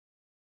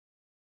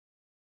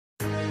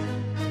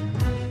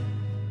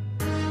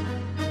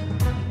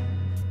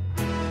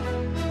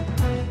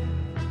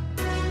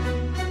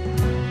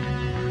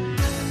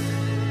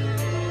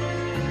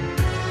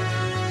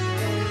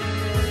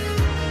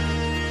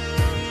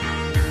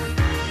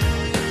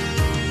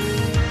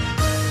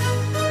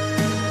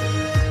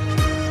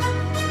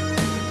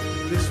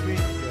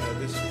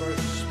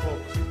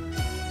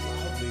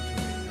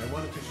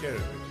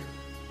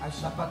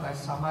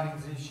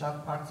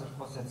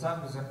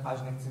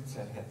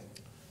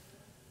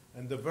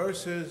And the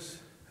verses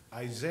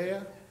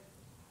Isaiah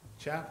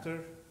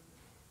chapter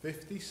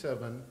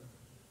 57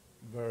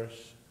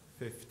 verse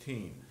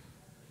 15.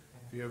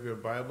 If you have your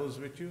Bibles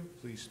with you,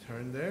 please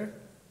turn there.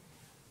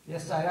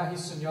 Եսայիա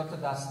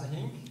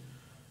 57:15.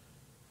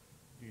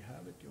 Do you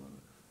have it? Do you want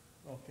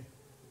to? Okay.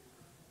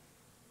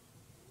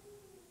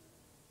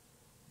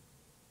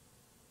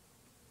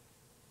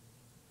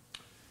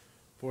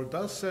 For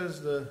thus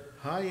says the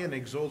high and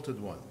exalted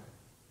one,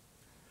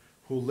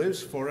 who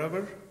lives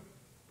forever,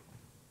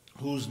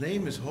 whose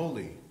name is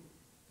holy.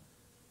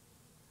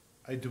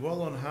 I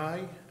dwell on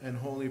high and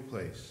holy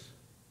place,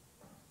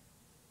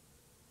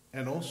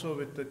 and also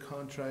with the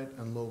contrite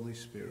and lowly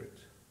spirit,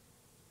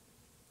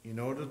 in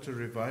order to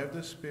revive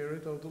the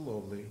spirit of the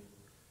lowly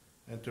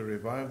and to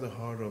revive the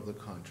heart of the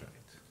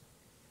contrite.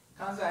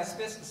 Քանզի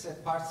այսպես կսե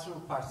բարձր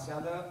ու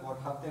բարձյալը, որ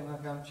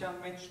հատենականության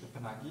մեջ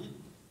կբնակի,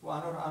 ու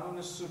անոր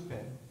անունը սուրբ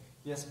է,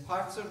 ես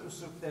բարձր ու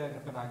սուրբ Տերը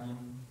կբնակիմ,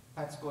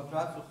 բայց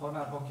կոտրած ու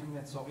խոնար հոգի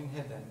ունեցողին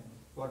հետ եմ,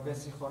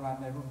 որպեսզի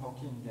խոնարներուն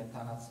հոգին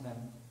կենթանացնեմ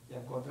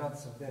եւ կոտրած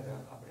սրտերը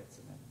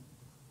ապրեցնեմ.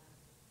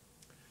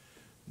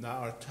 Now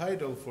our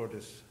title for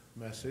this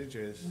message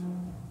is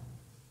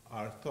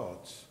Our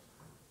Thoughts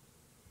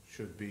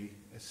Should Be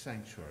a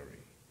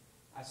Sanctuary.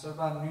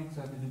 Այսօրվա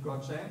նույնը պիտի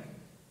գոչենք,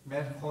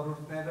 մեր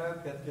խորհուրդները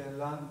պետք է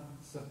լան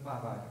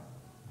սրբավայր.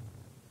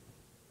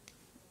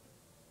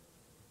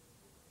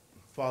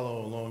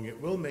 Follow along, it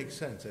will make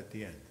sense at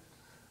the end.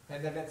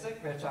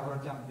 Հետևեցեք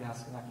վերջավորությամբ պիտի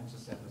հասկանաք ինչ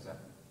ասել ուզեմ.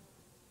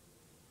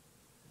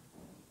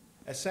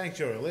 A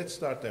sanctuary, let's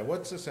start there.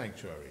 What's a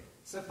sanctuary?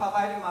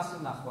 Սրբավայրի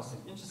մասին նախ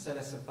խոսենք. Ինչ ասել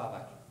է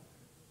սրբավայր?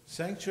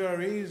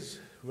 Sanctuaries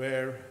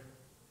were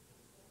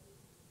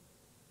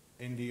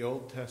in the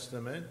Old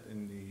Testament,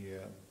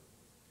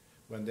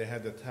 when they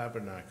had the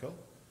tabernacle,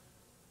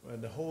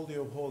 when the Holy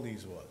of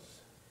Holies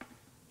was.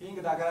 In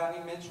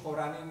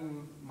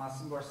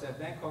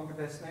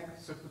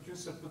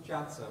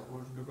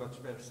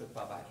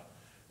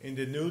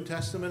the New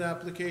Testament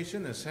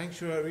application, a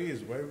sanctuary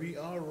is where we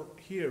are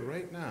here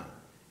right now.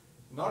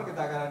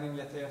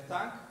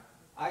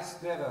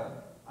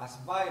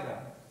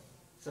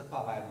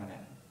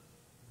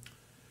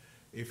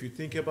 If you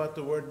think about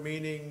the word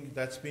meaning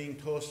that's being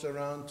tossed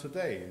around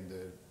today in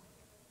the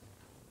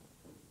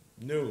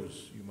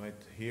news, you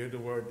might hear the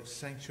word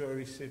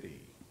sanctuary city.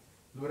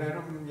 The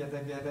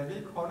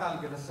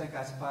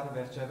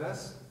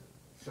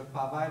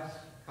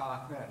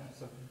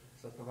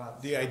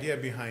idea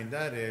behind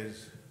that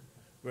is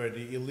where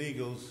the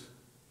illegals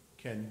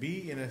can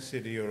be in a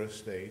city or a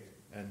state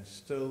and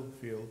still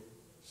feel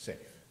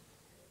safe.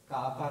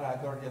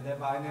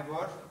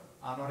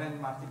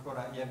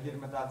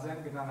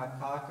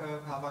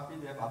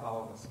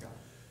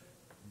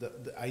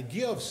 The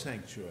idea of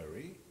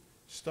sanctuary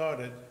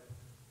started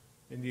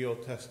in the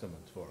Old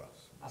Testament for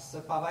us.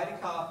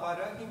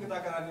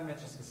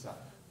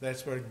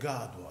 That's where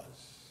God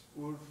was.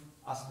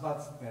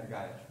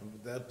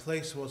 The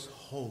place was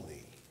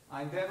holy.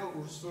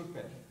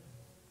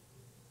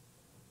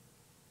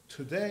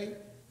 Today,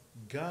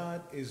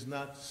 God is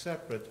not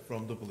separate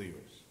from the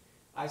believers.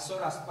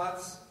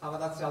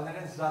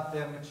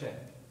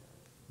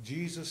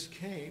 Jesus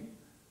came,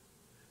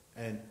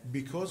 and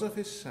because of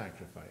his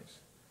sacrifice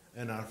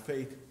and our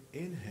faith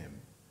in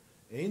him,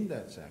 in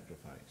that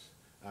sacrifice,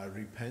 our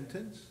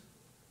repentance,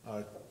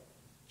 our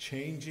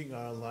changing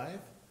our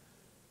life,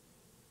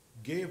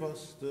 gave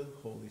us the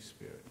Holy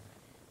Spirit.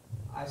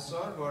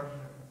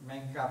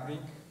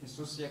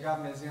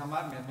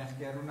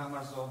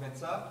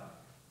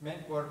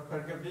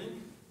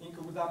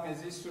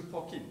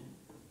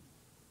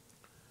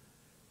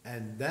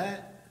 And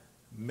that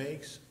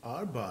makes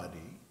our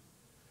body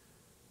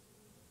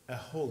a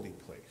holy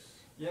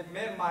place.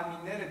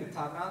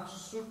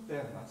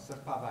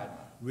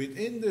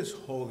 Within this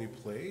holy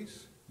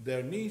place,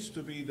 there needs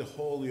to be the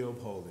Holy of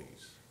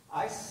Holies.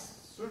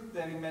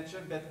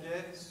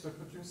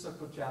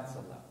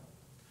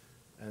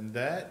 And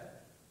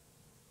that,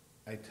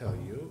 I tell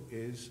you,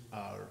 is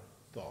our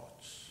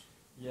thoughts.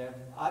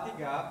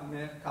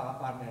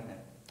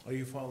 Are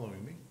you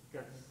following me?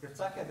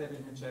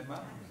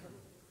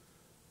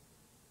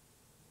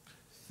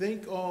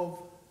 Think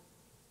of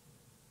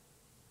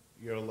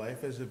your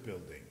life as a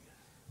building.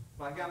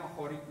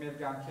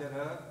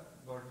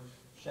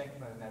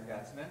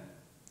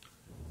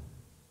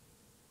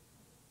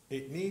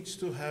 It needs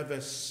to have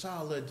a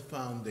solid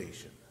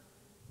foundation.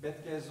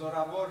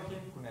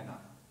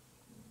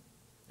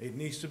 It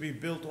needs to be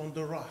built on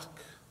the rock.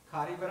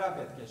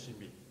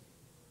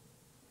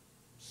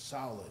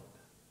 Solid.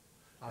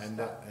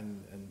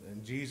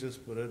 And Jesus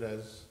put it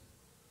as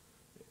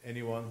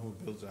anyone who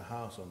builds a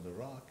house on the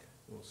rock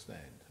will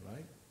stand,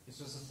 right?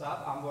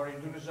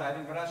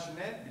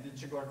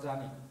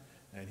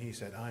 And he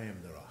said, I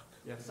am the rock.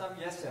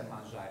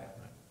 Right.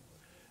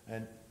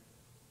 And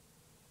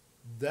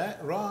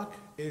that rock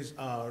is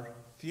our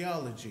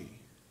theology,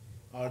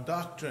 our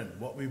doctrine,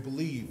 what we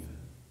believe.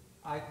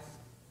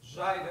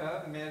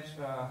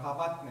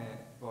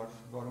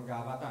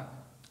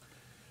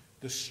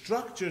 the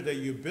structure that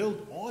you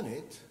build on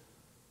it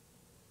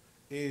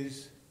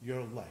is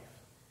your life.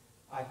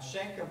 Այդ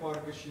շենքը,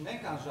 որը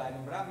կշինենք անժայնի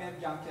վրա, մեր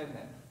կյանքերն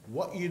են։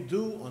 What you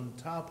do on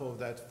top of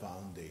that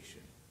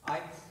foundation.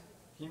 Այդ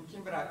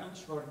հիմքին վրա ինչ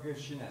որ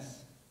կշինես։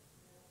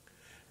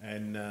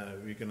 And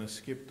we're going to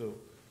skip the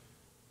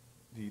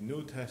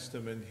New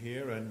Testament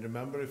here. And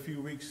remember, a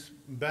few weeks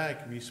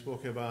back, we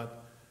spoke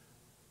about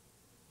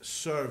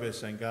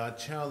service and God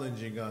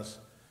challenging us,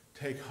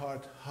 take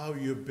heart how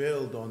you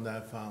build on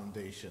that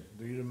foundation.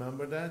 Do you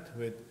remember that?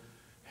 With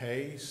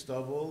hay,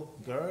 stubble,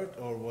 dirt,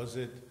 or was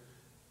it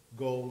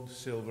gold,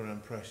 silver,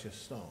 and precious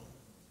stone?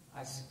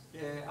 Այս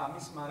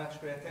ամիս մարաջ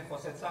գրեթե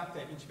խոսեցանք,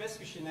 թե ինչպես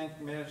կշինենք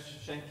մեր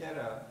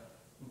շենքերը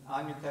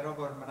անյութերով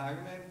որ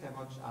մնայուն են, թե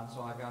ոչ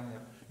անցողական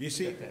եւ You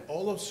see,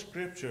 all of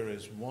Scripture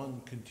is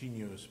one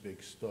continuous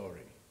big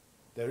story.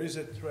 There is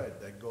a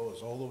thread that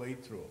goes all the way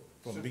through,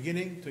 from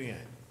beginning to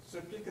end.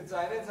 Սուրբիկը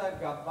ծայրեծայր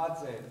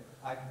կապված է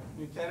այդ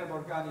նյութերը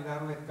որ կան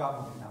իրարու հետ կապ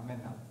ունեն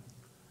ամենը։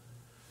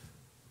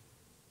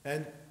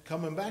 And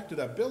coming back to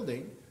that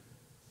building,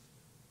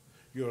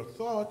 your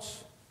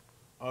thoughts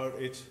are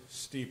its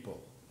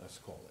steeple, let's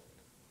call it.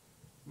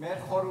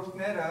 Մեր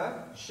խորհուրդները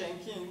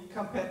շենքին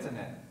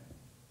կմփետն են։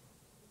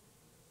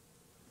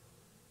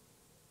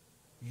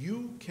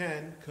 You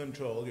can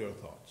control your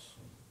thoughts.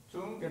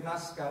 Ցուն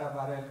գնաս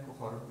կառավարել քո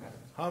խորհուրդները։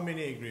 How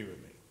many agree with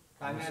me?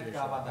 Կաներ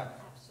կավադակ։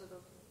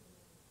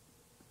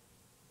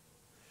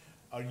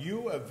 Are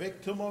you a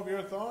victim of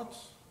your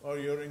thoughts or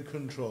you're in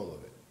control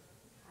of it?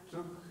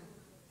 Ցուք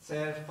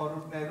ծեր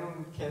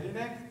խորհուրդներուն քերին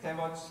եք, թե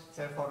ոչ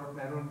ծեր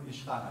խորհուրդներուն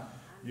իշխանը։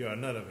 You are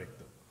not a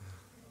victim.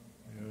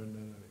 You're not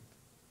a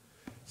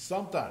victim.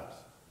 Sometimes,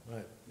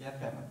 right?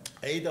 Երբեմն։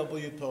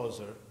 A.W.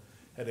 Tozer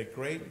had a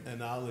great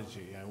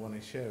analogy I want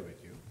to share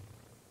with you.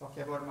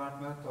 Ոգևոր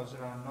մարդը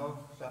տոզրանով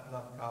շատ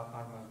լավ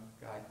կապարը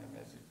կայտնի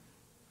մեզի։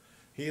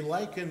 He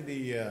likened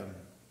the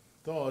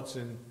thoughts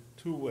in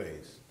two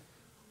ways.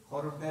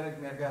 Խորհուրդները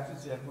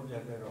ներկայացուց երկու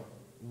կերպերով։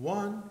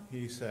 One,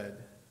 he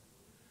said,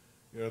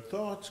 your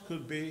thoughts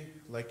could be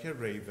like a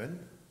raven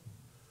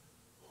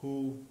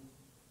who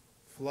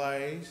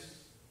flies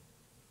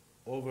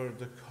over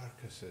the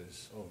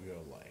carcasses of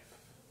your life.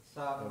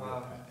 Սա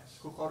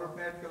քո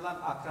խորհուրդներ կլան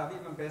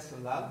ակրավի մպես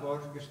լալ,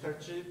 որ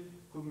գշտրճի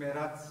քո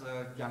մերած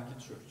կյանքի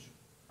շուրջ։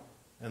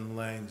 And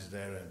lands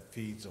there and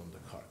feeds on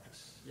the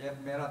carcass.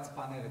 Եվ մերած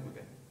բաները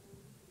գուտեն։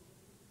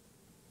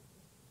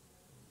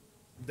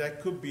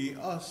 That could be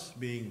us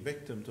being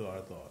victim to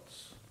our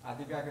thoughts.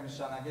 Ադիգա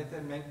կնշանակե թե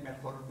մենք մեր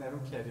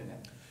խորհուրդներուն քերին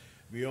ենք։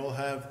 We all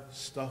have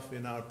stuff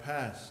in our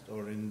past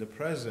or in the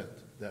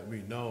present that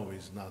we know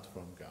is not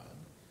from God.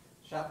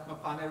 Շատ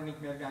բաներ ունենք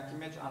մեր կյանքի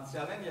մեջ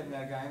անցյալ են եւ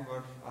ներկային,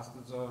 որ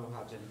Աստծո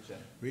հաճելի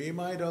չեն։ We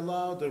might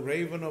allow the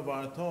raven of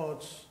our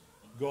thoughts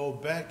go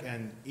back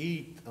and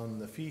eat on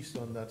the feast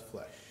on that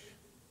flesh.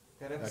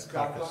 Դերևս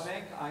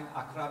կարտոնենք այն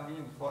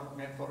ակրավին,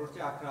 մեր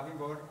խորհրդի ակրավին,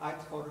 որ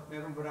այդ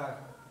խորհուրդներուն վրա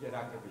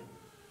երակրվի։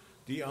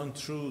 The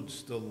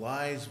untruths, the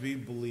lies we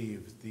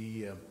believe,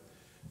 the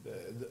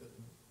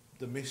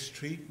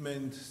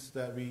mistreatments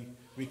that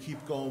we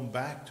keep going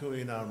back to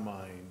in our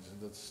minds,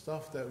 the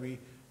stuff that we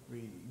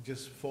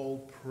just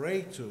fall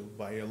prey to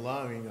by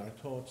allowing our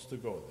thoughts to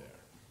go there.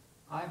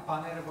 Այն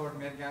բաները, որ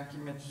մեր կյանքի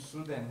մեջ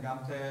սուտ են, կամ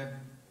թե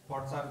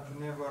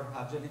փորձառություններ, որ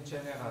հաճելի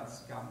չեն եղած,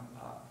 կամ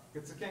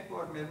գծկենք,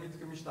 որ մեր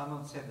միտքը միշտ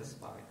անոնց հետ է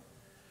սպառի։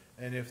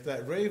 And if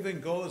that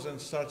raven goes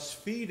and starts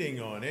feeding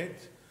on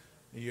it,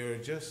 you're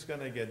just going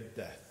to get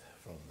death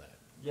from that.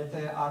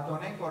 Եթե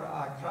արտոնենք, որ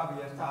ակրավ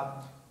երթալ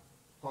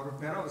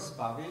խորհուրդներով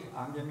սպառի,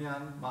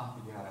 անգեմյան մահ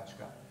պիտի առաջ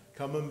գա։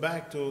 Coming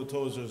back to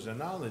Tozer's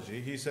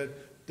analogy, he said,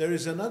 there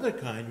is another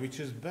kind which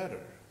is better.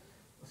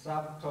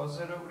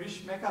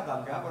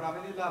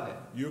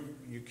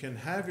 You can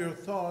have your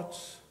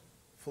thoughts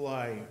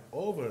fly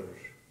over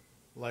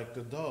like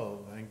the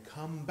dove and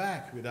come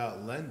back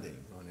without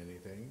landing on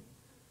anything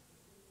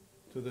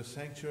to the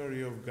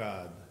sanctuary of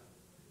God,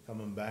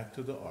 coming back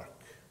to the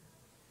ark.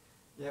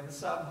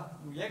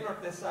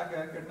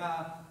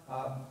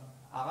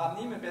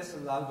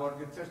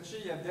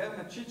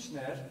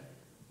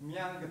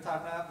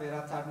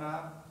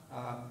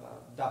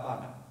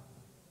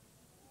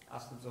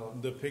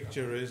 The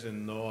picture is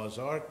in Noah's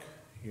ark,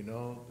 you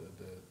know,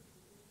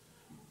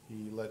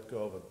 he let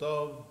go of a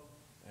dove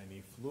and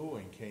he flew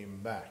and came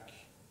back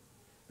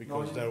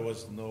because there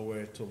was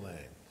nowhere to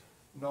land.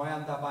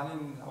 Նոյան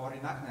դաբանին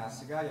օրինակն է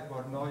ասիգա, երբ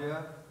որ Նոյը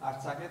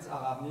արցակեց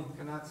աղավնին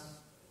կնաց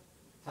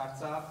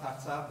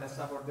թարցավ,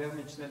 դեսա որ դեր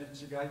միջնելի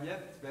չգա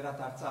ետ,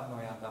 վերադարձավ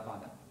Նոյան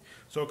դաբանը։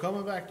 So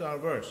coming back to our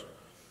verse,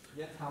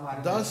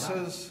 thus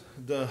says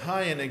the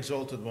high and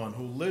exalted one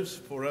who lives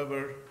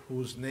forever,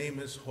 whose name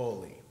is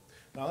holy.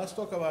 Now let's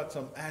talk about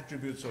some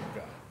attributes of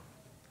God.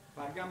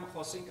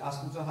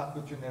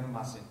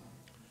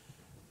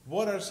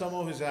 What are some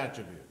of his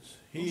attributes?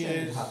 He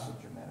is,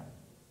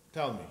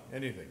 tell me,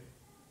 anything.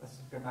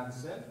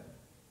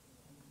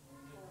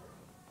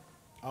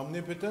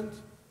 Omnipotent,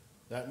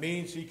 that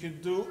means he can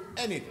do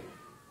anything.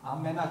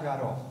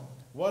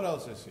 What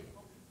else is he?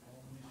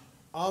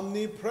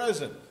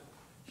 Omnipresent.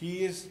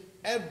 He is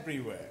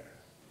everywhere.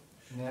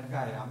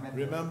 Ներկա է ամեն տեղ։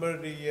 Remember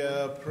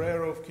the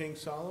prayer of King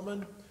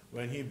Solomon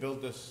when he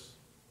built this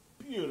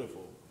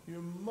beautiful,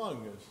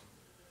 humongous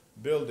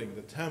building,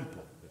 the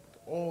temple, with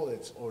all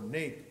its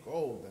ornate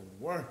gold and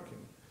work.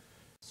 And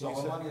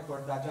Սողոմոն երբ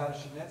որ տաճարը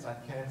շինեց,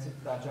 այդ քերեցիկ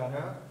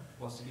տաճարը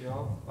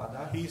ոսկիով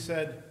պատած։ he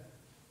said,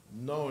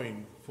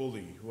 knowing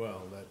fully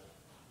well that,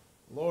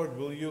 Lord,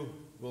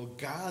 will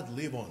God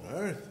live on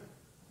earth?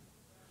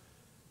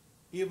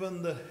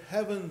 Even the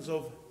heavens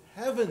of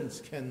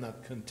heavens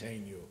cannot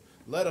contain you,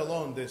 let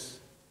alone this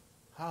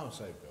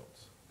house I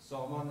built.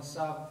 Սողոմոնը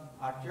սա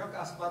արդյոք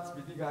Աստված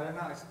պիտի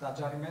գարենա այս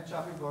տաճարի մեջ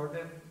ապի,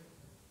 որովհետև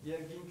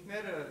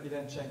երկինքները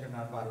իրեն չեն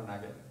գնար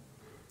բարունակել։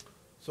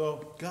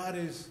 So God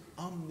is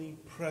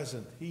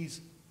omnipresent.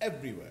 He's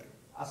everywhere.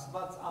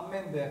 Աստված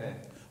ամեն տեղ է։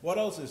 What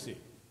else is he?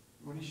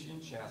 Ուրիշ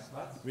ինչ է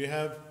Աստված։ We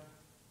have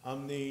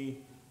omnipotent,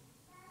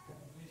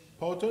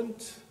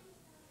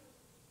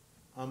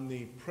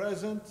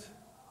 omnipresent.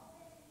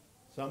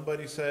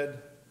 Somebody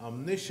said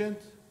omniscient,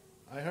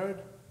 I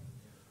heard.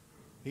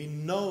 He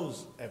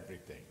knows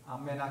everything.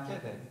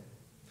 Ամենակետ է։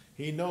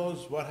 He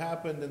knows what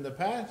happened in the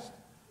past.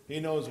 He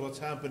knows what's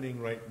happening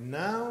right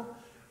now.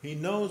 He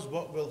knows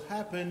what will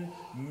happen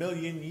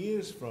million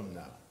years from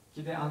now.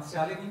 Գիտե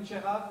անցյալին ինչ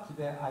եղավ,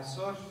 գիտե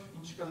այսօր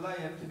ինչ կլա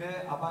եւ գիտե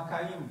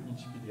ապակային ինչ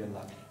պիտի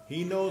լա։ He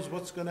knows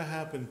what's going to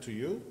happen to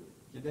you.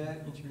 Գիտե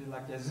ինչ պիտի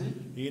լա քեզի,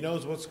 He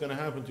knows what's going to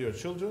happen to your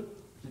children.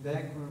 գիտե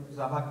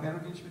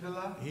զավակներու ինչ պիտի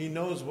լա, He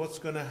knows what's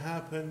going to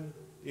happen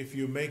if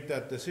you make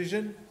that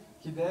decision.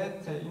 գիտե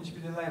թե ինչ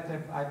պիտի լա եթե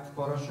այդ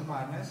որոշումը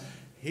առնես։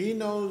 He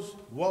knows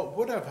what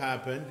would have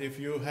happened if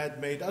you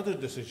had made other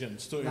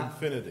decisions to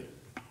infinity.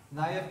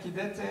 Նաեւ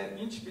գիտե թե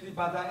ինչ պիտի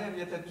բադաներ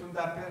եթե ցուն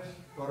դարբեր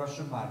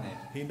որոշում առներ։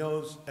 He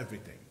knows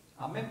everything.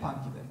 Ամեն բան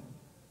գիտե։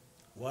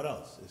 What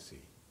else is he?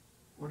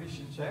 Ուրիշ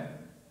ինչ է։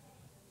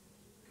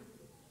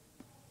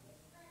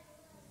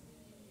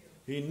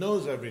 He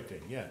knows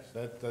everything. Yes,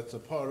 that's a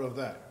part of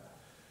that.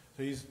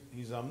 So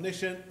he's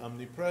omniscient,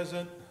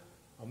 omnipresent,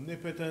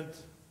 omnipotent.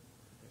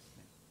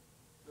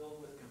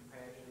 Filled with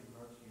compassion,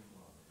 mercy, and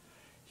love.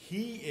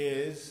 He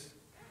is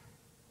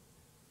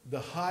the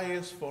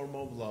highest form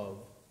of love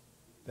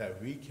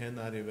that we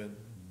cannot even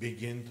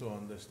begin to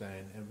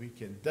understand and we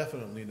can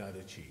definitely not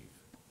achieve.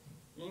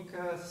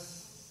 Ինքը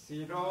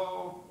սիրո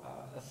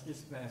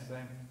սկիզբն է,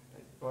 ասենք,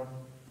 որ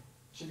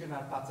չի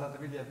գնար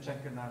բացատրվել եւ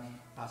չեն գնար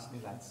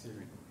հասնել այդ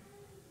սիրուն։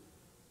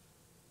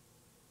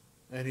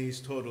 And he's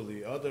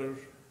totally other.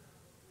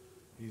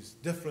 He's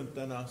different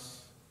than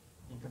us.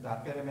 Ինքը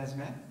դարբեր է մեզ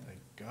մեն,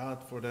 Thank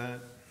God for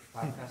that.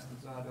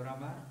 Պարկաստուծո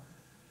հադորամար։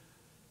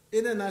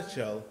 In a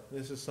nutshell,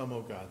 this is some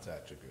of God's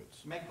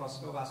attributes. Մեկ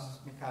խոսքով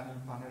ասում մի քանի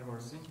բաներ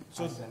որսին,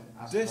 So ասեն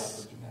this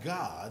աստվածությունը։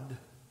 God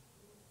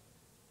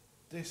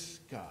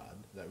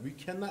that we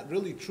cannot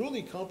really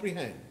truly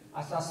comprehend,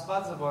 Այս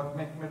աստվածը, որ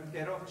մենք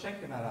մտքերով չենք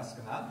գնար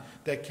հասկանալ,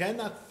 that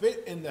cannot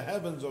fit in the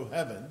heavens of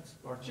heavens,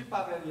 որ չի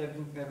պատվել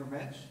երկինքներու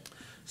մեջ,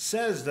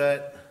 says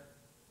that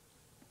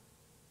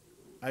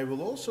I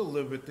will also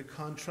live with the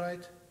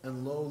contrite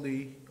and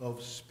lowly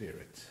of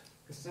spirit.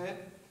 կսե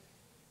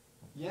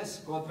ես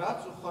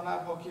գոդրած ու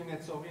խոնար հոգի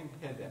ունեցողին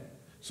հետ եմ։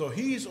 So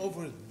he's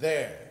over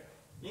there.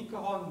 Ինքը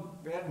հոն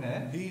վերն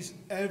է, He's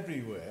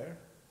everywhere,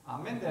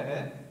 ամեն տեղ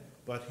է,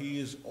 but he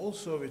is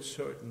also with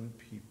certain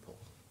people.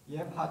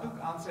 եւ հadouk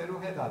անձերու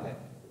հետ ալե։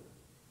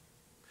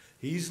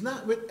 He's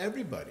not with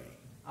everybody.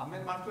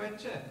 Ամեն մարդու հետ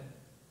չէ։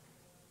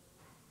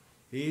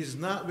 He's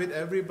not with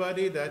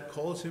everybody that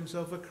calls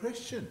himself a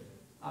Christian.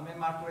 Ամեն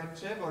մարդու հետ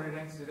չէ, որ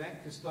իրենք սիրեն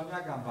քրիստոնյա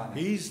գամբան։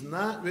 He's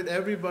not with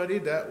everybody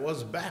that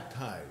was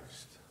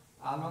baptized.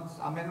 Անոնց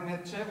ամենուն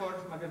հետ չէ, որ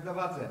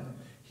մգրդված են։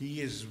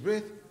 He is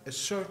with a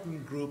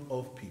certain group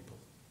of people.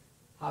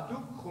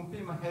 Հadouk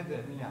խումբի հետ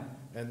է միան։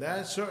 And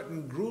that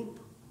certain group,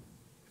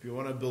 if you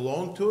want to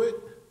belong to it,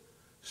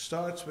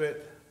 starts with,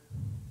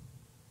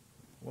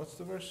 what's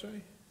the verse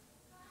say?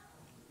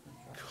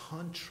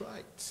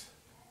 Contrite.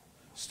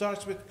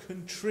 Starts with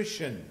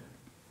contrition.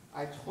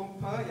 Այդ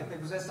խումբը, եթե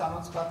գուզես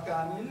անոնց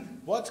պատկանիլ,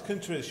 What's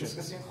contrition?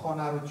 սկսին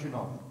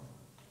խոնարհությունով։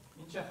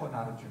 Ինչ է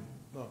խոնարհություն։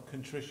 No,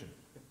 contrition.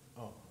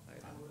 Oh,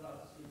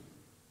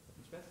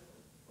 Ինչպես։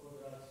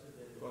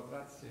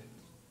 Գոդրացի։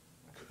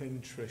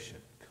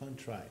 contrition,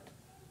 contrite.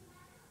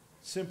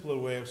 Simpler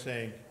way of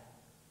saying,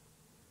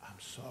 I'm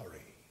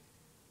sorry.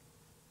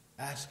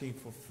 Asking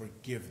for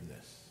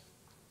forgiveness.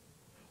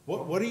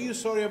 What are you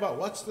sorry about?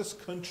 What's this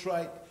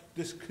contrite,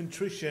 this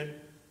contrition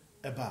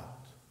about?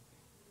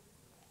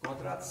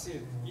 Գոդրացի,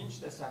 ինչ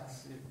տեսակ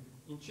սիրտ,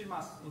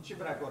 ինչի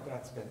վրա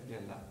գոդրած պետք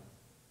է լա։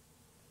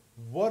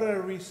 What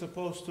are we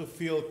supposed to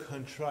feel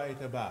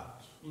contrite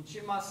about?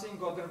 Ինչի մասին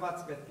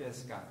գոդրված պետք է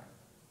զգանք։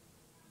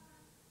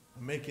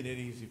 I'm making it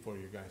easy for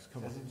you guys.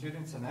 Come on. Ձեզ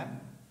ջուրին ցնեմ։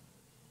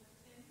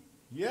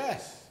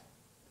 Yes.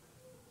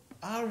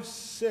 Our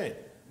sin.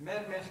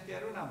 Մեր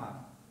մեղքերուն համար։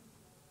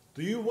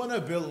 Do you want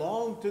to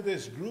belong to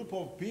this group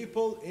of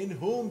people in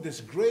whom this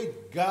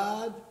great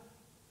God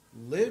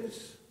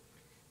lives?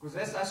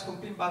 Գուզես այս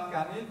խումբին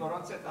պատկանիլ,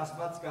 որոնց հետ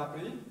Աստված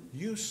գաբրի,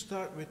 You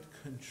start with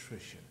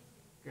contrition.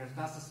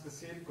 Կրնաս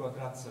սկսիր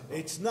գոդրած սրտով։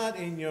 It's not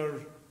in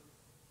your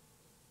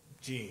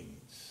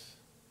genes.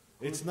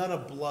 It's not a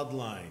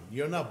bloodline.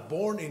 You're not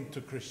born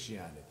into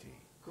Christianity.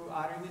 Քու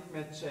արյունիդ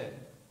մեջ չէ,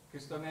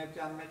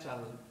 քրիստոնեության մեջ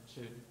ալ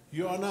չի։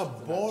 You are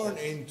not born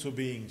into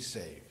being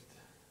saved.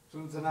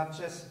 Ցուն ծնած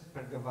չես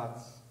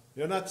բրգված։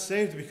 You're not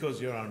saved because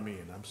you're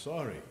Armenian. I'm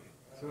sorry.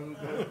 Ցուն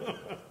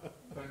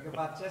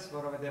բրգված չես,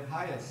 որովհետև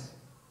հայ ես։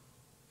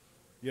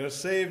 You're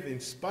saved in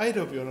spite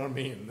of your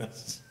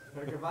Armenianness.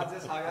 Բրգված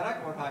ես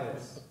հայարակ, որ հայ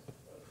ես։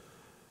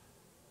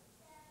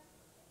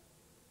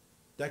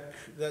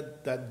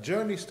 That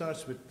journey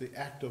starts with the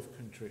act of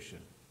contrition.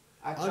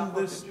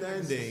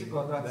 Understanding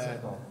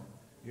that,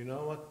 you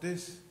know what,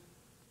 this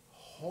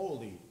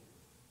holy,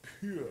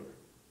 pure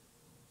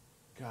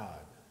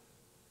God,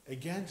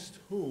 against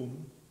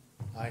whom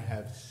I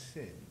have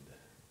sinned.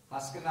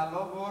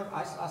 Հասկանալով, որ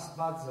այս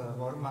Աստվածը,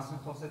 որ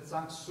մասին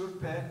խոսեցանք,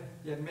 սուրբ է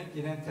եւ մենք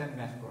իրեն թեմ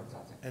մեղ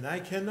գործած ենք։ And I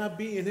cannot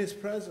be in his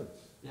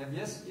presence. Եվ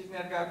ես իր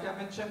ներկայության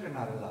մեջ չեմ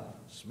գնալու։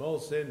 Small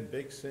sin,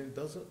 big sin,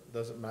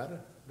 doesn't matter.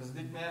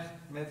 Բզդիկ մեղ,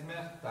 մեծ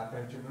մեղ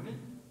տարբերություն ունի։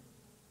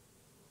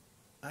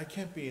 I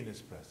can't be in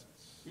his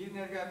presence. Իր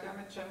ներկայության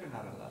մեջ չեմ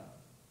գնալու։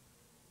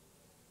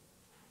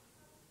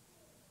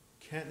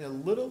 Can a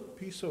little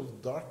piece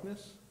of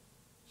darkness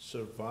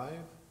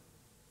survive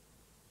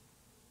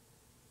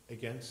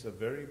against a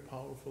very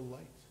powerful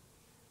light?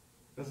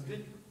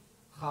 Բզդիկ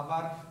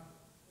խավար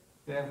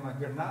դերմը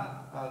գրնա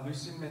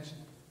լույսի մեջ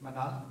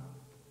մնալ։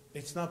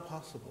 It's not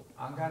possible.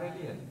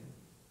 Անգարելի է։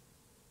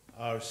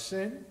 Our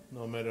sin,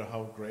 no matter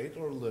how great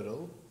or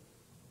little,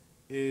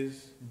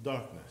 is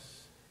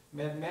darkness.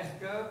 Մեր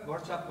մեղքը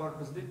որչափ որ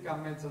բզդիկ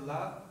կամ մեծը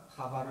լա,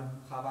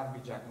 խավար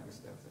վիճակը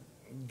կստեղծի։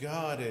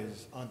 God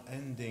is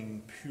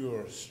unending,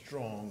 pure,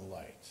 strong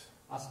light.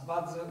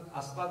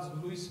 Աստված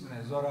լույս մնե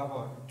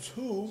զորավոր։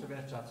 Two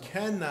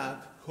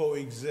cannot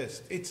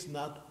coexist. It's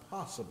not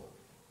possible.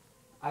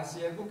 Այս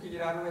երկուքը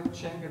իրարու հետ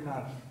չեն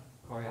գնար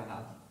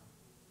կոյանալ։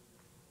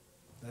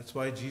 That's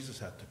why Jesus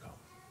had to come.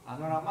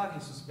 Անորամար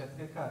Հիսուս պետք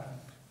է կար։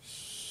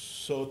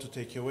 So to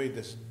take away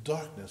this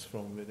darkness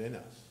from within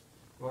us.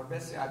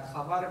 Որբեսի այդ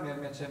խավարը մեր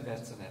մեջ են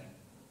վերցնել։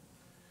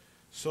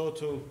 So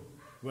to,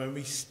 when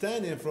we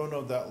stand in front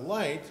of that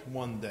light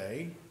one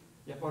day,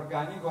 Երբ որ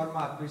գանի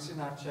գորմա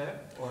լույսին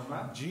առջև օրմա,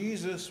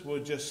 Jesus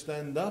would just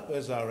stand up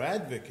as our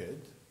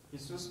advocate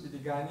Հիսուս պիտի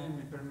գանի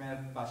միբր մեր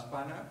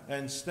պաշտպանը,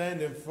 and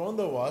stand in front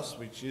of us,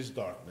 which is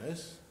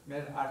darkness.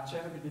 մեր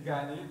առջևը պիտի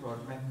գանի,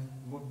 որ մենք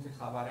մուտքի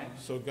խավարենք։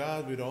 So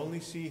God would only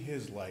see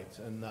his light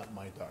and not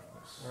my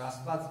darkness. Որ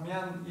Աստված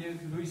միան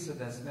իր լույսը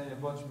տեսնե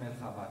եւ ոչ մեր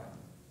խավարը։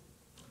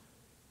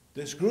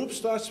 This group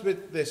starts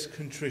with this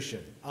contrition,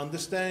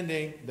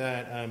 understanding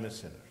that I'm a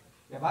sinner.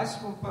 Եվ այս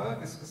խումբը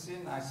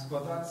կսկսին այս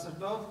գոդրած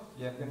սրտով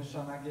եւ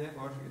կնշանակե,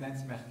 որ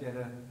իրենց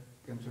մեղքերը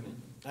կընդունի։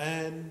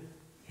 And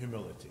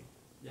humility.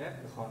 Եվ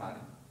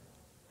կխոնարի։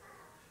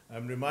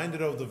 I'm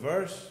reminded of the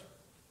verse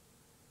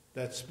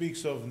that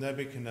speaks of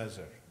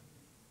Nebuchadnezzar.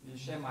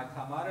 Իշեմ այդ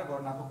համարը,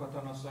 որ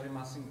Նաբուկոդոնոսորի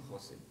մասին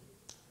կխոսի։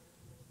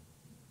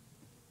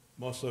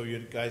 Most of you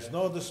guys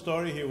know the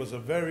story. He was a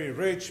very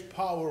rich,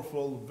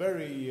 powerful,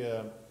 very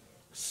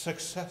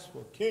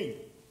successful king.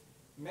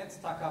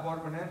 Մեծ թագավոր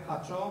մներ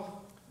հաջող,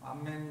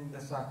 ամեն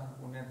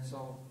տեսակ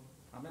ունեցող,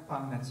 ամեն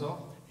բան ունեցող։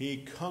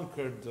 He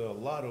conquered a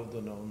lot of the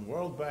known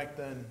world back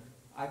then.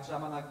 Այդ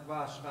ժամանակվա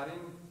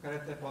աշխարհին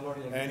գրեթե բոլոր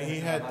And he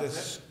had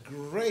this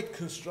great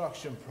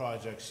construction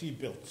projects. He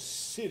built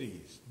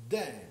cities,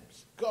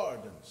 dams,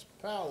 gardens,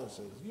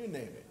 palaces, you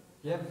name it.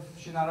 Եվ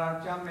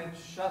շինարարության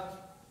մեջ շատ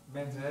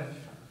մեծեր,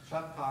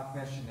 շատ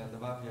քաղաքներ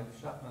շինելով եւ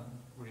շատ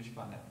ուրիշ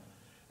բաներ։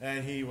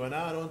 And he went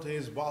out onto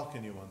his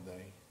balcony one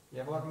day.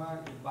 Եվ օրմը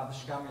իր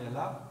բադշկամը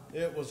ելավ,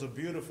 It was a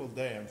beautiful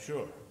day, I'm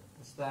sure.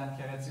 ստան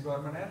քերեցիկ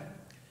օրմներ,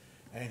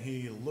 And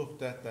he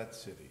looked at that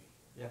city.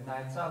 եւ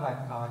նայեցավ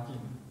այդ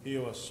քաղաքին, He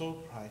was so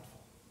prideful.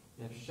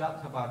 եւ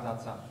շատ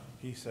հբարդացավ։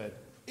 He said,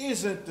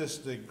 "Isn't this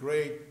the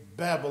great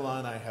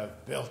Babylon I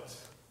have built?"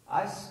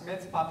 Այս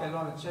մեծ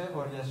Բաբելոնը չէ,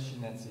 որ ես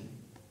շինեցի։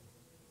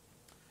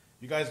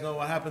 You guys know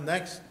what happened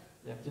next?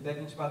 Եվ գիտեք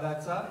ինչ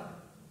պատահեցավ։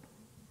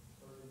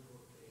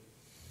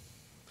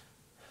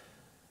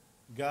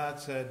 God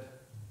said,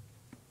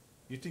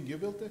 "You think you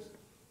built this?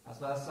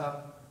 Աստվածը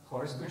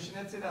խորից դու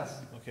շինեցիր աս։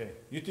 Okay.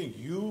 You think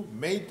you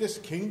made this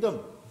kingdom?"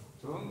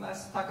 Դու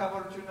այս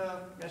թակավորությունը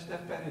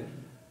մեջտեղ բերիր։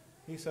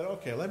 He said,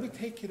 "Okay, let me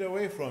take it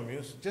away from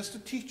you just to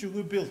teach you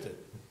who built it."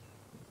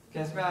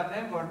 Քեզ մի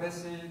առնեմ,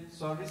 որովհետեւ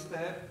սորվիս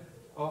դեր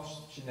ով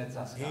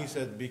շինեցած He կա։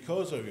 said,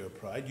 "Because of your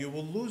pride, you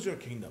will lose your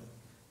kingdom.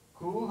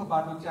 Քու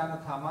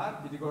հբարդությանդ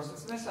համար պիտի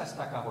գործեցնես այս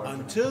թակավորությունը։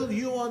 Until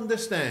you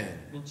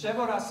understand, Մինչև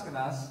որ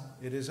հասկանաս,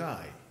 it is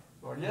I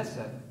որ ես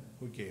եմ,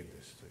 who gave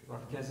this to you." որ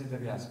քեզի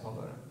դրի այս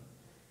բոլորը։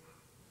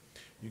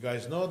 You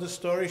guys know the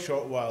story.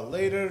 Short while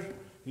later,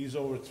 he's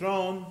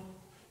overthrown.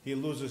 He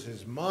loses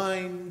his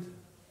mind.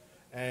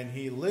 And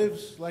he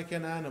lives like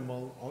an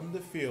animal on the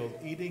field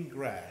eating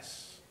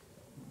grass.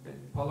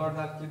 Բոլորն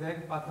էլ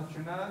գիտեք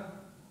պատմությունը,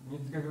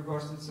 միտքը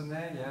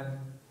գործընծնե եւ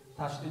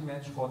Թաշտի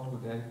մեջ խոտ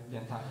գուտե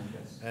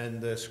կենթանիպես։ And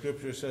the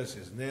scripture says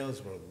his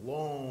nails were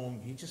long.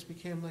 He just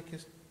became like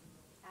his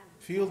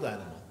field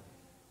animal.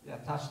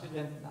 Եվ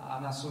թաշտի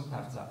անասուն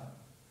դարձավ։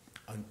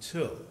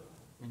 Until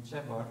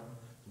Մինչև որ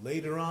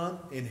later on,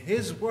 in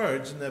his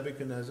words,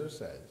 Nebuchadnezzar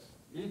says,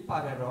 իր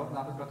բարերով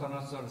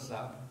Նաբուկոդոնոսորը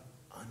սա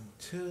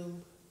until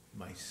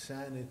my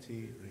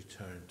sanity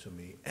returned to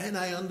me, and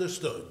I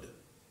understood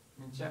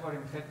մինչև որ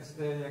իմ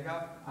խեցը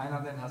եկավ,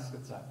 այնադեն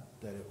հասկացա,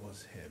 that it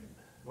was him,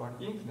 որ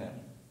ինքն էր,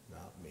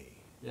 not me.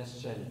 ես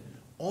չէի։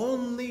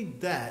 Only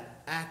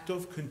that act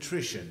of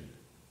contrition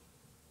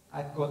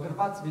Այդ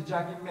գոդրված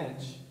վիճակի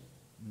մեջ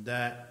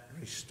that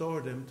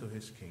restored him to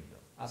his kingdom.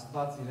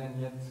 Աստված իրեն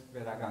յետ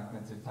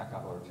վերականգնեց իր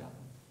թագավորության։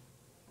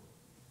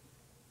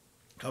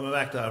 Coming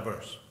back to our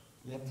verse.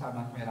 Յետ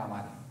թարնակ մեր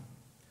ամարին։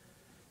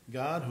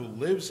 God who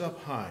lives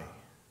up high,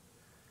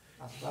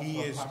 Աստված he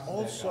որ is փառք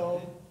also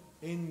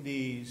in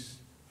these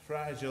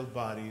fragile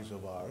bodies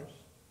of ours.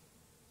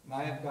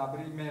 նաև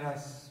Գաբրի մեր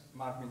այս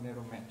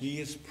մարմիններում մեջ։ He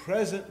is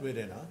present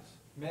within us.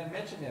 Մեր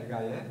մեջ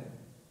ներկայ է,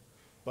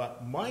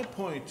 But my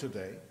point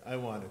today, I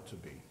want it to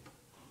be,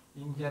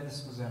 իմ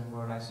գետս կուզեմ,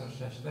 որ այսօր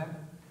շեշտեմ,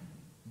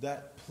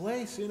 that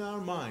place in our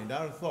mind,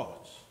 our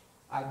thoughts,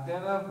 այդ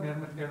տեղը մեր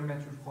մտքերի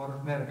մեջ ուր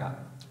խորհուրդներ կան։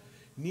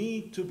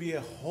 need to be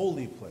a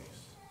holy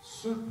place.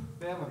 Սուրբ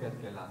տեղը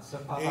պետք է լան, It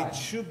սրբավայր,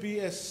 should be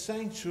a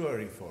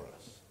sanctuary for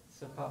us,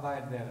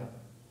 սրբավայր տեղը,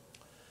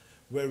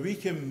 where we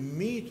can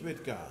meet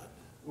with God,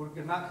 ուր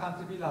գնանք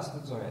հանդիպիլ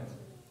Աստծո հետ,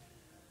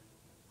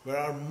 where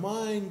our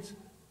minds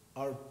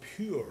are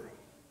pure.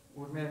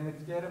 ուր մեր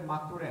մտքերը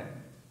մաքուր են,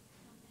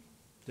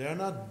 They are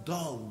not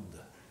dulled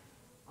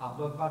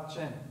աղդոտված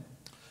չեն,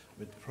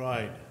 with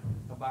pride,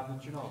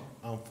 տպարդությունով,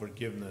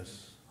 unforgiveness,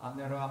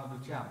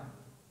 աններոհամտությամբ,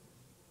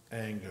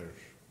 anger,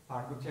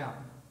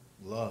 փառքությամբ,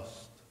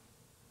 lust.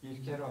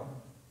 իրքերով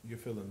You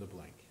fill in the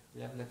blank.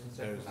 եւ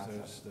լեցուցեր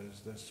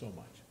գնացած։ There's so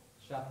much.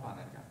 Շատ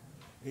բաներ կան։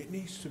 It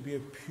needs to be a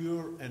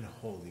pure and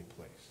holy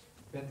place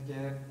Պետք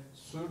է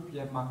սուրբ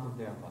եւ մաքուր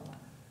տեղ լինի,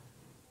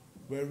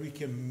 where we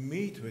can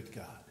meet with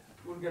God,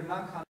 ուր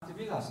գնանք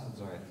հանդիպիլ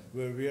Աստծո հետ,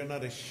 where we are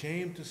not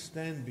ashamed to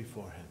stand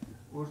before Him,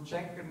 ուր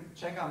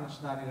չենք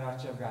ամիջնար իր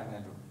առջև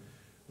գանելու,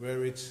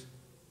 where it's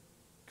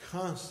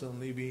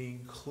constantly being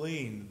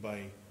cleaned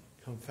by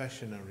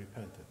confession and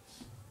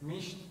repentance.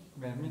 միշտ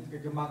մեր միտքը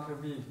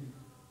կմաքրվի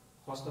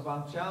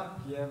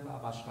խոստովանությամբ եւ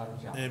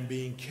ապաշխարությամբ, And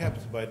being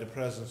kept by the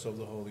presence of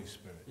the Holy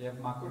Spirit. եւ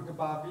մաքուր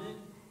կբավի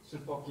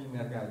Սուրբ Ոգի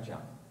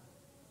ներկայությամբ։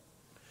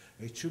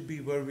 It should be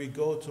where we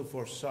go to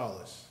for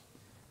solace.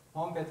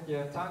 Հոն պետք է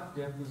երթանք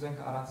եւ կուզենք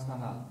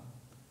առանցնանալ։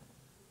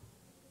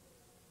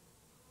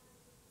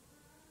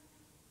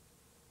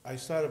 I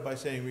started by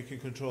saying we can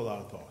control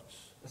our thoughts.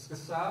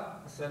 Սկսա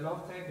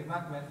ասելով թե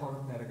գնանք մեր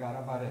խորհուրդները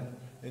գարաբարել։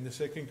 In the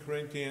 2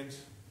 Corinthians,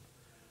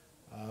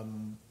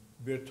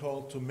 we're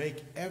told to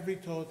make every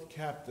thought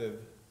captive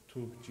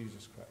to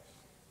Jesus Christ.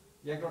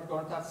 Երկրորդ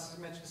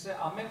Կորինթացի մեջ կսե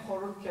ամեն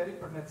խորհուրդ քերի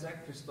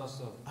բռնեցեք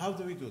Քրիստոսով։ How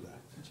do we do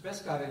that?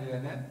 Ինչպես կարելի է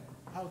նե։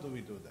 How do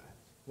we do that?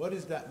 What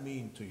does that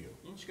mean to you?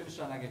 Ինչ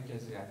կնշանակի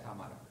քեզի այդ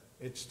համարը։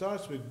 It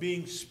starts with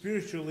being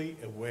spiritually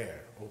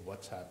aware of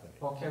what's happening.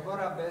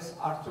 Հոգևորապես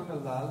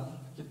արթուն լալ,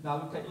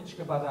 գտնալու թե ինչ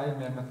կբադայի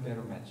մեր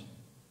մտքերում մեջ։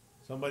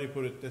 Somebody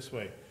put it this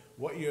way: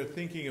 what you're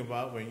thinking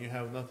about when you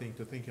have nothing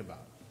to think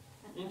about.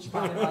 Ինչ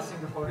բանի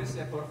մասին կխորիս,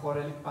 երբ որ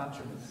խորելիք բան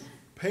չունես։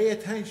 Pay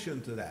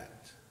attention to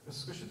that.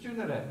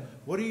 Զսկուշություններ է։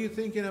 What are you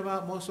thinking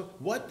about most of?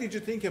 What did you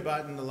think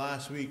about in the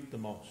last week the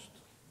most?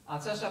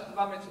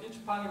 Անցաշաբթվա մեջ ինչ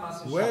բանի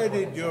մասին։ Where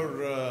did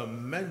your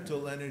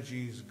mental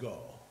energies go?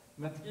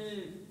 Մտքի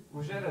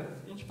ուժերը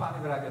ինչ բանի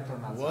վրա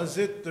գտնած։ Was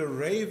it the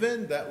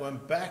raven that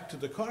went back to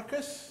the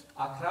carcass?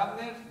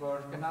 Ակրավներ,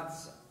 որ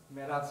գնաց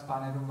մեռած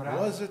բաներում վրա։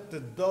 Was it the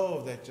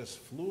dove that just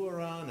flew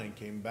around and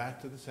came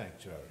back to the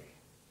sanctuary?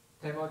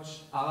 Թե ոչ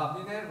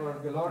աղավնիներ, որ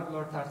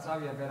գլոր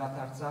դարձավ եւ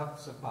վերադարձավ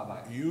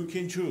սփավայր։ You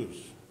can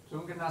choose.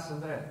 Դու գնաս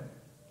ընդրել։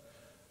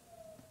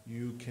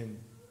 You can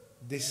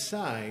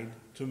decide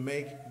to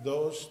make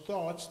those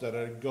thoughts that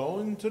are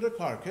going to the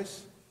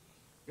carcass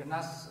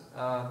Գնաս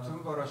դու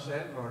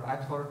որոշել, որ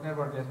այդ խորհուրդները,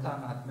 որ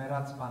գտան այդ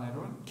մեռած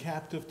բաներուն,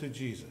 captive to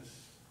Jesus.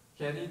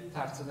 քերի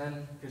դարձնել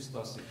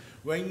Քրիստոսի։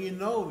 When you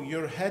know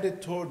you're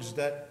headed towards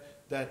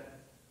that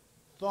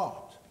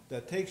thought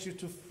that takes you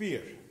to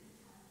fear,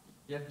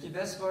 Եվ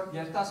գիտես, որ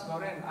երթաս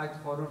նորեն այդ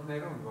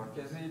խորհուրդներուն, որ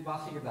քեզի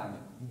բախի կդանի,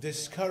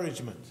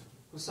 discouragement,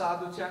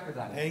 հուսահատության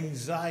կդանի,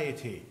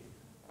 anxiety,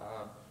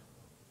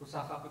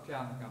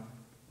 հուսախաբության կամ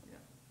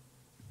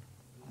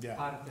yeah,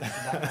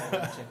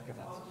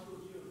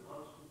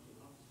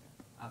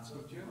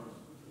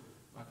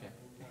 Okay.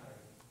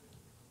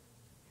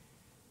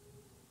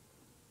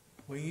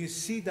 when you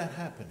see that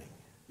happening,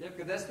 Եվ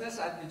կդեսնես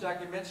այդ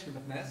վիճակի մեջ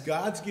կմտնես,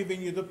 God's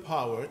giving you the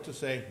power to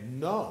say,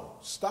 no,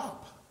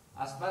 stop.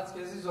 Աստված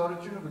քեզի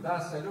զորությունը կտա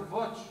ասելու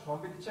ոչ,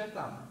 հոմբիտ չեր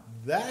տամ։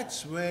 That's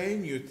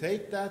when you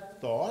take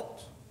that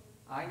thought,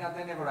 Այն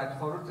ադեն է, որ այդ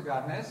խորհուրդը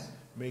գարնես,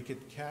 make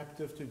it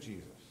captive to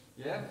Jesus.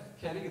 եւ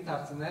քերի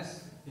կդարձնես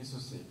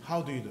Հիսուսի։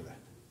 How do you do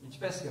that?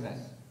 Ինչպես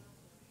կնես։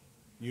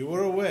 You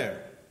were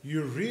aware.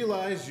 you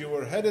realize you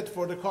were headed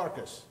for the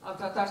carcass.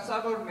 Անդրադարձա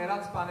որ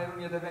մեռած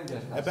բաներուն յետևեն A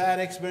գերտաս։ bad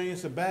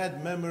experience, a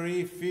bad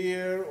memory,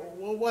 fear,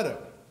 or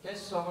whatever.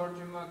 Քեզ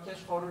սովորությունը,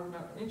 քեզ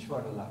խորհուրդը ինչ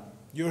որ լա։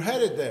 You're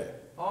headed there.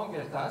 Ո՞ն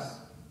գերտաս։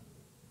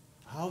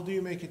 How do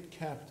you make it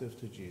captive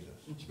to Jesus?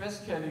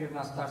 Ինչպես քելի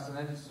գրնաս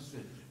դարձնել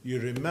Հիսուսի։ You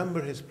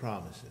remember his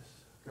promises.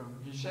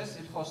 Հիշես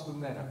իր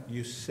խոստումները։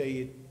 You say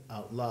it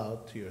out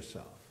loud to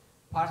yourself.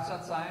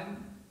 Բարձրացային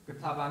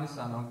կթավանիս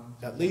անոն։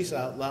 At least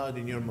out loud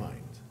in your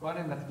mind.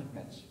 Գոնե մտքիդ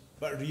մեջ։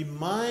 But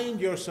remind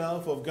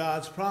yourself of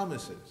God's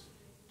promises.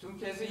 Դու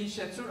քեզ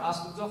հիշեցուր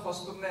Աստծո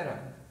խոստումները։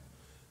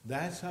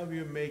 That's how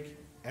you make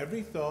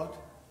every thought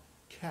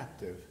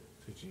captive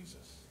to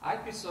Jesus.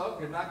 Այդպիսով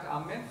գնաք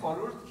ամեն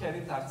խորհուրդ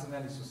քերի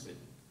դարձնել Հիսուսի։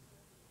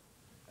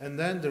 And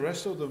then the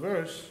rest of the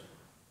verse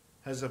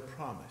has a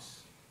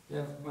promise.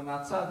 Եվ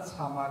մնացած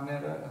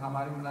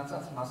համարի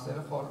մնացած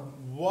մասերը խոր։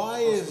 Why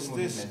is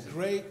this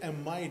great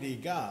and mighty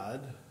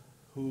God,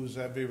 who's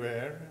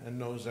everywhere and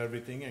knows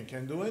everything and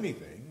can do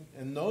anything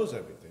and knows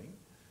everything,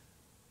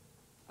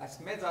 Այս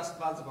մեծ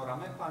Աստված, որ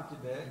ամեն բան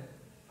գիտե,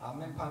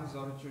 ամեն բանի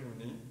զորություն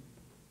ունի,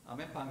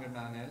 ամեն բան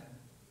գնանել,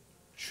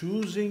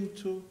 choosing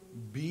to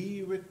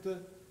be with the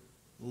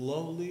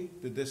lowly,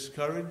 the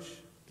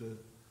discouraged,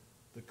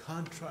 the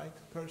contrite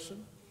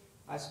person?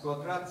 այս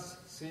գոդրած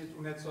սիրտ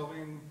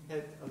ունեցողին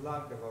հետ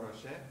լավ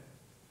կորոշե,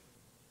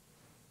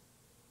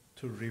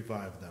 To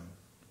revive them,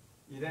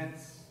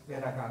 իրենց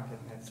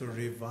վերականգնեց, to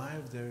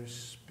revive their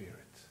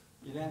spirit,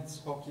 իրենց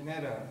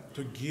հոգիները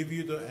to give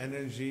you the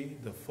energy,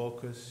 the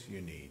focus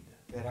you need,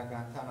 the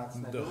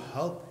վերականգնացնելու,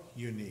 help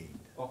you need.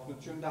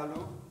 օգնություն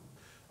տալու,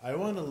 I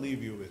want to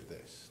leave you with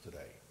this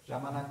today.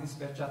 ժամանակից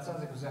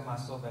վերջացած եք ուզեմ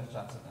ասով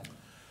վերջացնել։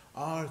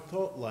 Our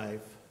thought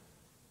life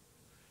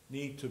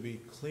need to be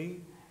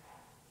clean,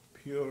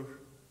 pure,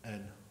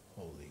 and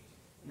holy.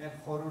 Մեր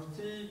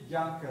խորհրդի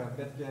կյանքը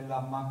պետք է լա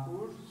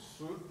մաքուր,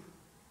 սուրբ,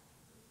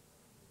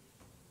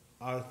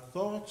 Our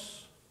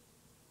thoughts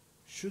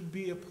should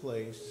be a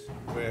place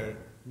where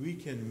we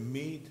can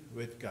meet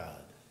with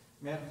God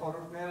մեր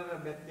խորհուրդները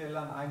պետք է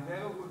լան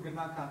այնտեղ, որ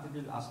գնանք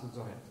հանդիպել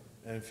Աստծո հետ։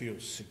 and feel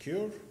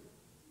secure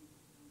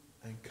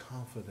and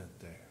confident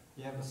there.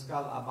 Եվ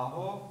զգալ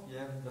ապահով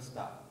եւ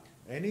վստահ։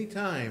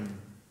 Anytime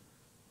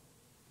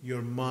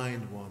your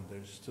mind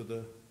wanders to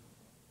the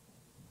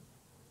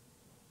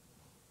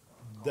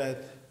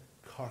dead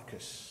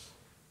carcass,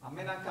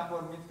 Ամեն անգամ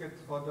որ միտքդ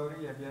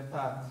խոդորի եւ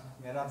երթար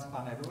մեռած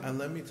բաներուն, and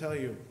let me tell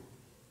you,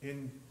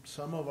 in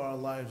some of our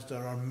lives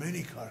there are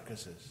many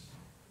carcasses.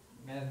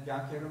 մեր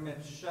կյանքերում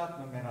մեջ շատ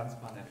մեռած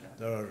բաներ կան։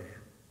 There are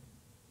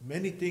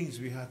many things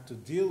we had to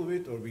deal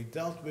with or we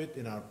dealt with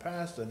in our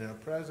past and in our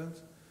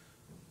present.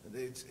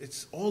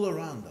 It's all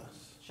around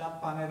us. Շատ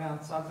բաներ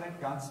անցած են,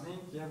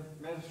 կանցնին եւ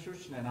մեր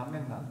շուրջն են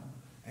ամենն։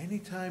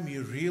 Anytime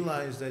you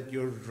realize that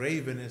your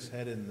raven is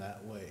heading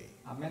that way,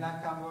 Ամեն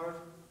անգամ որ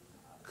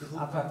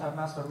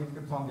անդրադառնաս որ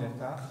միտքդ փոն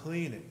երթա,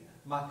 clean it.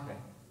 մաքրե։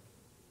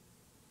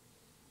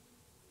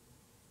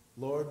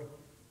 Lord,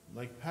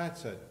 like Pat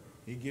said,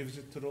 he gives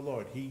it to the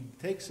Lord. He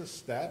takes a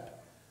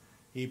step,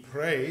 he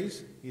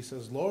prays, he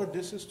says, Lord,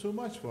 this is too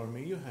much for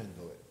me, you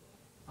handle it.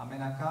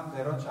 Ամեն անգամ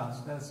դերոջ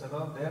անցնել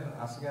սրով դեր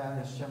ասկա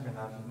ես չեմ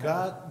գնալ։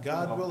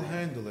 God will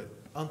handle it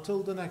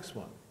until the next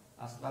one.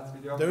 Աստված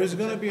վիդեո There is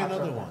going to be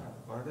another one.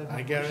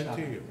 I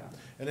guarantee you.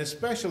 And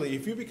especially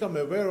if you become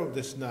aware of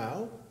this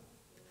now,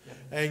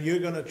 and you're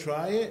going to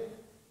try it,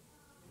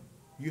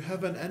 you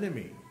have an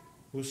enemy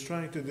who's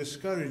trying to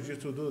discourage you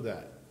to do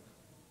that.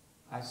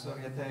 Այսօր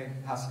եթե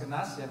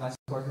հասկանաս եւ այս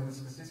գործին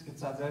սկսես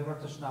գծածեր որ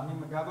տշնամի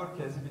մգա որ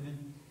քեզ պիտի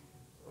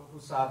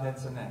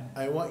հուսադեցնե։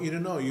 I want you to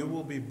know you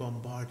will be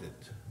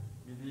bombarded.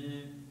 Պիտի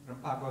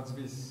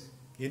ռմբագործվիս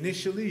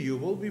Initially, you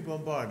will be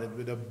bombarded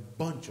with a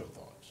bunch of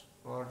thoughts.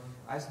 որ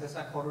այս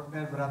տեսակ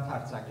խորհուրդներ վրա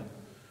դարձակեն։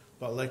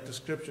 But like the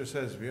scripture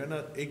says, we are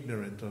not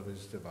ignorant of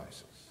his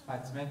devices.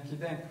 Բայց մենք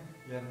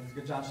գիտենք եւ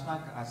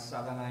գճանչնանք այս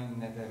սատանային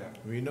նետերը։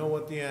 We know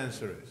what the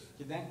answer is.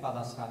 Գիտենք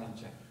պատասխանը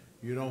ինչ է։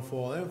 You don't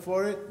fall in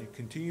for it. You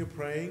continue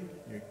praying.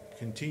 You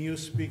continue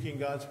speaking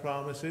God's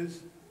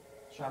promises.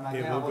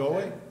 It will go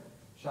away.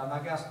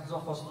 Շարունակի Աստծո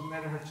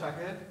խոստումները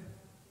հրճակել։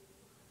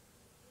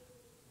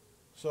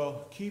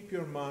 So keep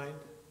your mind,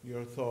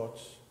 your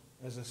thoughts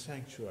as a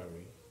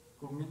sanctuary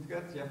Քո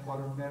միտքդ եւ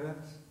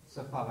խորհուրդներդ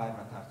սփավայր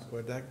մտածում։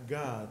 where that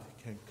God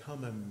can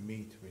come and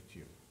meet with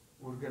you.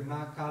 Ուր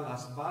գնալ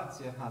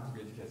Աստված եւ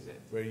հանդիպել քեզ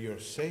հետ։ Where you're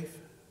safe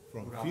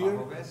from Ուր fear,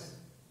 ապահովես,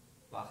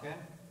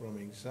 վախեն, from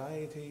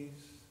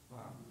anxieties,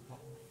 վա-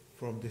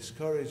 from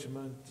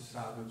discouragement,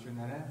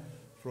 սահությունները,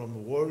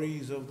 from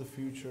worries of the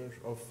future,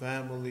 of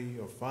family,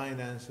 or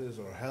finances,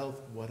 or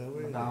health,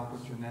 whatever it is.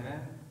 մտահոգությունները,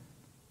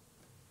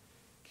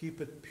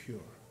 Keep it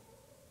pure.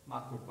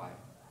 մաքուր բայ։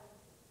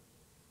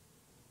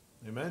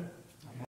 Amen?